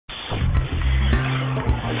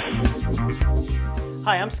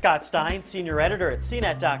Hi, I'm Scott Stein, Senior Editor at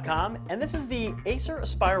CNET.com, and this is the Acer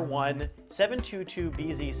Aspire 1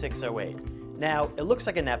 722BZ608. Now, it looks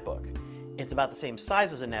like a netbook. It's about the same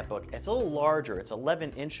size as a netbook. It's a little larger. It's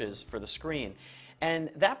 11 inches for the screen. And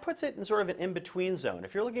that puts it in sort of an in-between zone.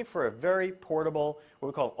 If you're looking for a very portable, what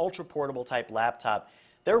we call an ultra-portable type laptop,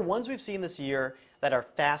 there are ones we've seen this year that are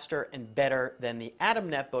faster and better than the Atom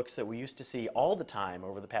netbooks that we used to see all the time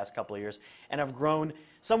over the past couple of years and have grown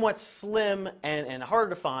somewhat slim and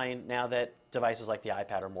harder to find now that devices like the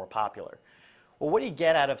iPad are more popular. Well, what do you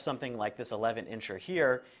get out of something like this 11-incher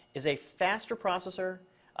here is a faster processor,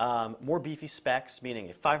 more beefy specs,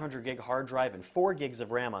 meaning a 500 gig hard drive and 4 gigs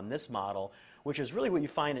of RAM on this model, which is really what you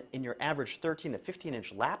find in your average 13 to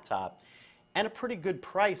 15-inch laptop, and a pretty good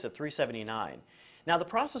price at $379. Now the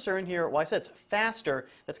processor in here, well, I said it's faster,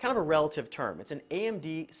 that's kind of a relative term. It's an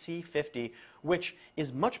AMD C50, which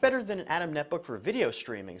is much better than an Atom netbook for video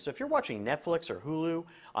streaming. So if you're watching Netflix or Hulu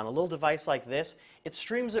on a little device like this, it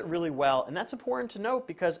streams it really well, and that's important to note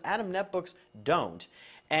because Atom netbooks don't.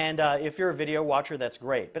 And if you're a video watcher, that's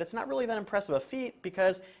great. But it's not really that impressive a feat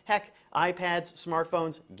because, heck, iPads,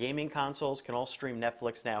 smartphones, gaming consoles can all stream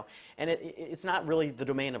Netflix now, and it's not really the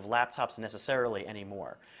domain of laptops necessarily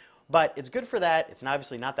anymore. But it's good for that. It's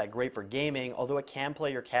obviously not that great for gaming, although it can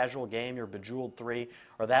play your casual game, your Bejeweled 3,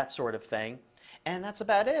 or that sort of thing. And that's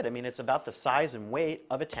about it. I mean, it's about the size and weight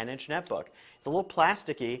of a 10-inch netbook. It's a little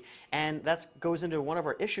plasticky, and that goes into one of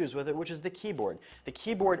our issues with it, which is the keyboard. The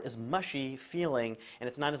keyboard is mushy feeling, and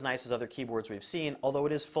it's not as nice as other keyboards we've seen, although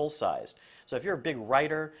it is full-sized. So if you're a big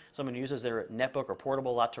writer, someone who uses their netbook or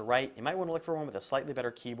portable a lot to write, you might want to look for one with a slightly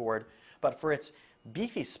better keyboard. But for its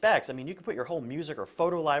beefy specs, I mean, you can put your whole music or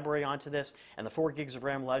photo library onto this, and the 4 gigs of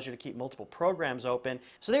RAM allows you to keep multiple programs open.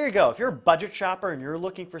 So there you go. If you're a budget shopper and you're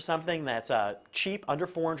looking for something that's cheap, under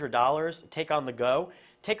 $400, take on the go,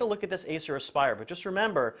 take a look at this Acer Aspire. But just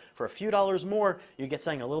remember, for a few dollars more, you get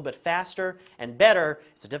something a little bit faster and better.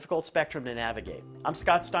 It's a difficult spectrum to navigate. I'm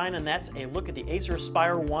Scott Stein, and that's a look at the Acer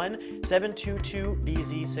Aspire 1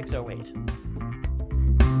 722BZ608.